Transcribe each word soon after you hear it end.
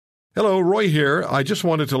Hello, Roy here. I just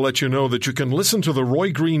wanted to let you know that you can listen to The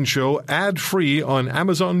Roy Green Show ad-free on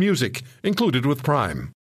Amazon Music, included with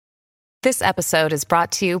Prime. This episode is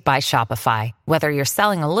brought to you by Shopify. Whether you're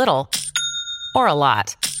selling a little or a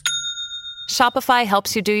lot, Shopify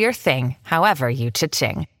helps you do your thing, however you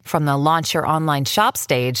cha-ching. From the launch your online shop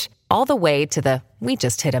stage, all the way to the we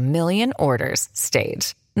just hit 1 million orders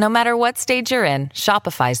stage. No matter what stage you're in,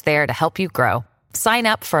 Shopify's there to help you grow. Sign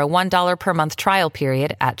up for a $1 per month trial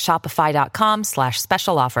period at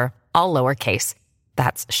shopify.com/special offer, all lowercase.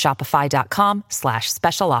 That's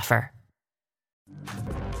shopify.com/special offer.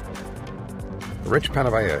 Rich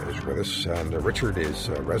Panavia is with us, and Richard is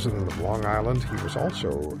a resident of Long Island. He was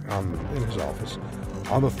also in his office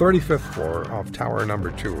on the 35th floor of Tower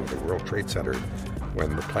Number 2 of the World Trade Center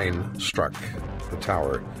when the plane struck the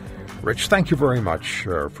tower. Rich, thank you very much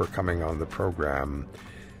for coming on the program.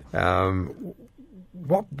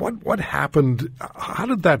 What happened? How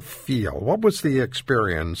did that feel? What was the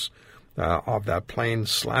experience of that plane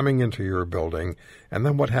slamming into your building? And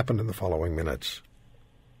then what happened in the following minutes?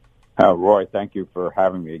 Roy, thank you for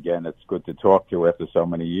having me again. It's good to talk to you after so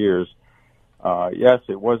many years. Yes,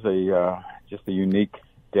 it was just a unique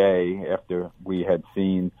day after we had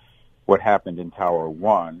seen what happened in Tower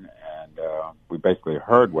 1, and we basically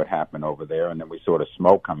heard what happened over there, and then we saw the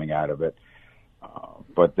smoke coming out of it.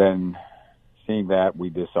 But then seeing that,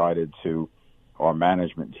 our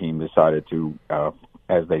management team decided to,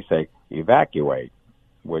 as they say, evacuate,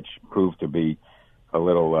 which proved to be a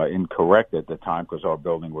little incorrect at the time because our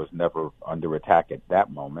building was never under attack at that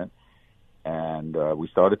moment. And we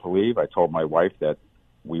started to leave. I told my wife that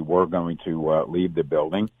we were going to leave the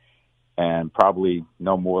building. And probably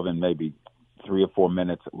no more than maybe 3 or 4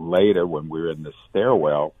 minutes later, when we were in the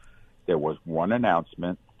stairwell, there was one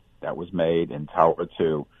announcement that was made in Tower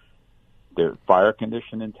 2. The fire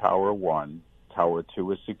condition in Tower 1, Tower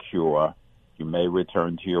 2 is secure. You may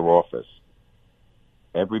return to your office.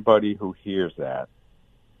 Everybody who hears that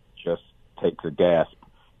just takes a gasp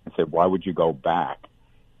and said, why would you go back?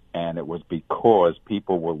 And it was because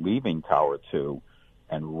people were leaving Tower 2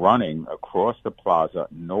 and running across the plaza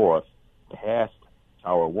north past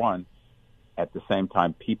Tower 1. At the same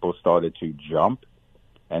time, people started to jump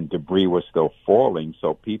and debris was still falling,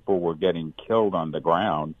 so people were getting killed on the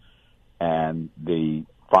ground. And the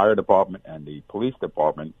fire department and the police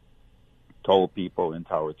department told people in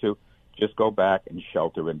Tower 2, just go back and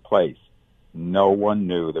shelter in place. No one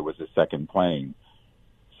knew there was a second plane.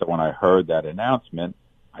 So when I heard that announcement,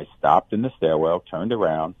 I stopped in the stairwell, turned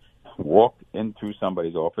around, walked into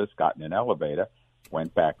somebody's office, got in an elevator,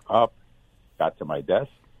 went back up, got to my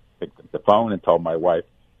desk, picked up the phone and told my wife,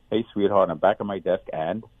 hey, sweetheart, I'm back at my desk,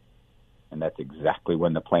 and that's exactly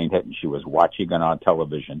when the plane hit, and she was watching it on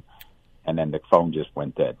television, and then the phone just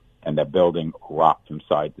went dead, and the building rocked from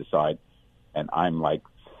side to side, and I'm like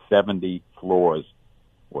 70 floors,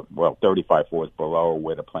 35 floors below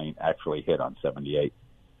where the plane actually hit on 78.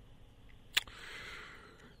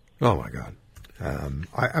 Oh, my God.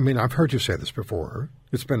 I mean, I've heard you say this before.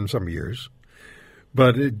 It's been some years.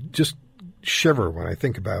 But it just shiver when I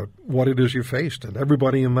think about what it is you faced and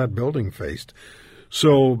everybody in that building faced.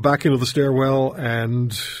 So back into the stairwell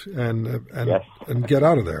and yes. And get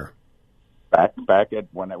out of there. Back at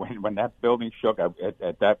when that building shook,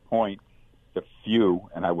 at that point, the few,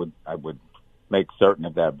 and I would make certain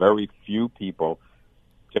of that, very few people,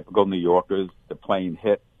 typical New Yorkers, the plane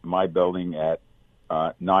hit my building at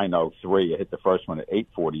 9:03. It hit the first one at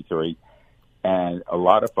 8:43, and a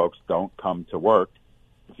lot of folks don't come to work.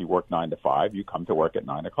 If you work 9 to 5, you come to work at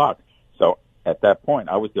 9 o'clock. So at that point,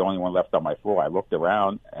 I was the only one left on my floor. I looked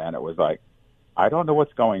around, and it was like, I don't know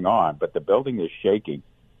what's going on, but the building is shaking.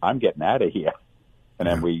 I'm getting out of here.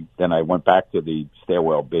 And then I went back to the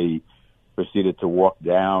stairwell B, proceeded to walk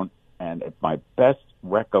down, and at my best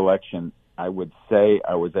recollection, I would say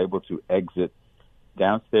I was able to exit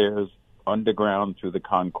downstairs, underground through the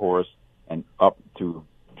concourse, and up to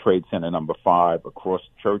Trade Center number 5 across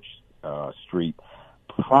Church Street,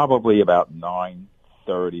 probably about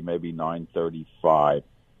 9:30, maybe 9:35,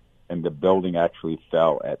 and the building actually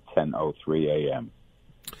fell at 10:03 a.m.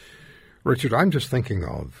 Richard, I'm just thinking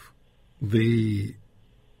of the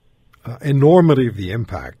enormity of the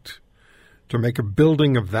impact to make a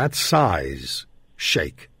building of that size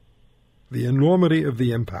shake. The enormity of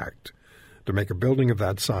the impact to make a building of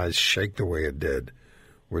that size shake the way it did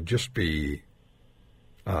would just be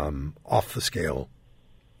off the scale.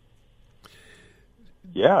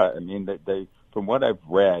 Yeah, I mean, they from what I've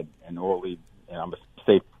read, and I'm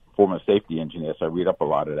a former safety engineer, so I read up a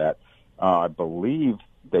lot of that. I believe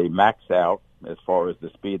they max out as far as the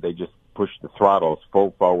speed. They just push the throttles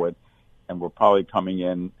full forward, and were probably coming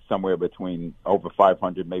in somewhere between over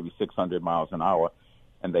 500, maybe 600 miles an hour,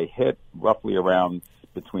 and they hit roughly around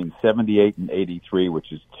between 78 and 83,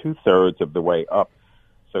 which is 2/3 of the way up.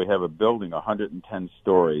 So you have a building 110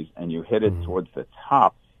 stories, and you hit it towards the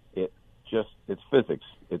top. It's physics.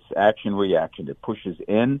 It's action reaction. It pushes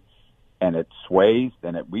in, and it sways,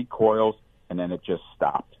 then it recoils, and then it just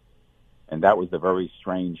stopped. And that was a very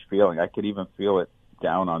strange feeling. I could even feel it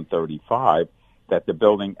down on 35, that the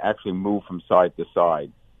building actually moved from side to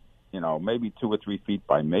side, maybe 2 or 3 feet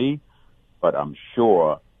by me, but I'm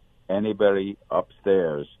sure anybody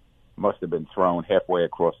upstairs must have been thrown halfway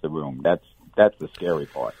across the room. That's the scary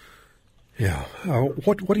part. Yeah.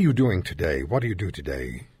 What are you doing today? What do you do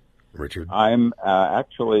today, Richard? I'm I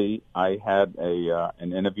had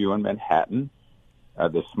an interview in Manhattan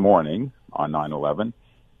this morning on 9/11,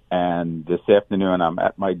 and this afternoon I'm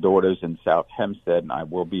at my daughter's in South Hempstead, and I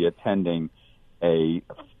will be attending a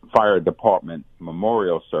fire department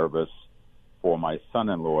memorial service for my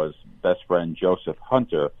son-in-law's best friend, Joseph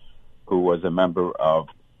Hunter, who was a member of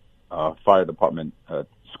fire department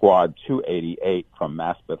Squad 288 from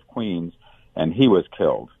Maspeth, Queens, and he was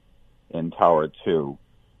killed in Tower 2.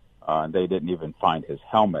 They didn't even find his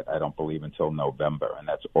helmet, I don't believe, until November, and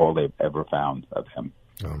that's all they've ever found of him.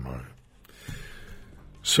 Oh, my.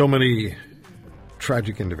 So many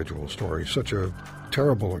tragic individual stories, such a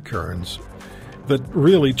terrible occurrence that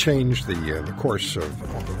really changed the course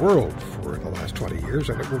of the world for the last 20 years,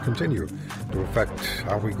 and it will continue to affect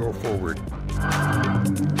how we go forward.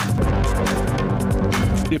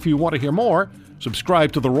 If you want to hear more,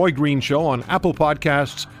 subscribe to The Roy Green Show on Apple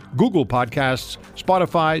Podcasts, Google Podcasts,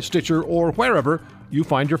 Spotify, Stitcher, or wherever you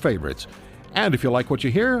find your favorites. And if you like what you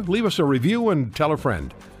hear, leave us a review and tell a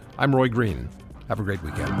friend. I'm Roy Green. Have a great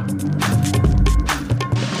weekend.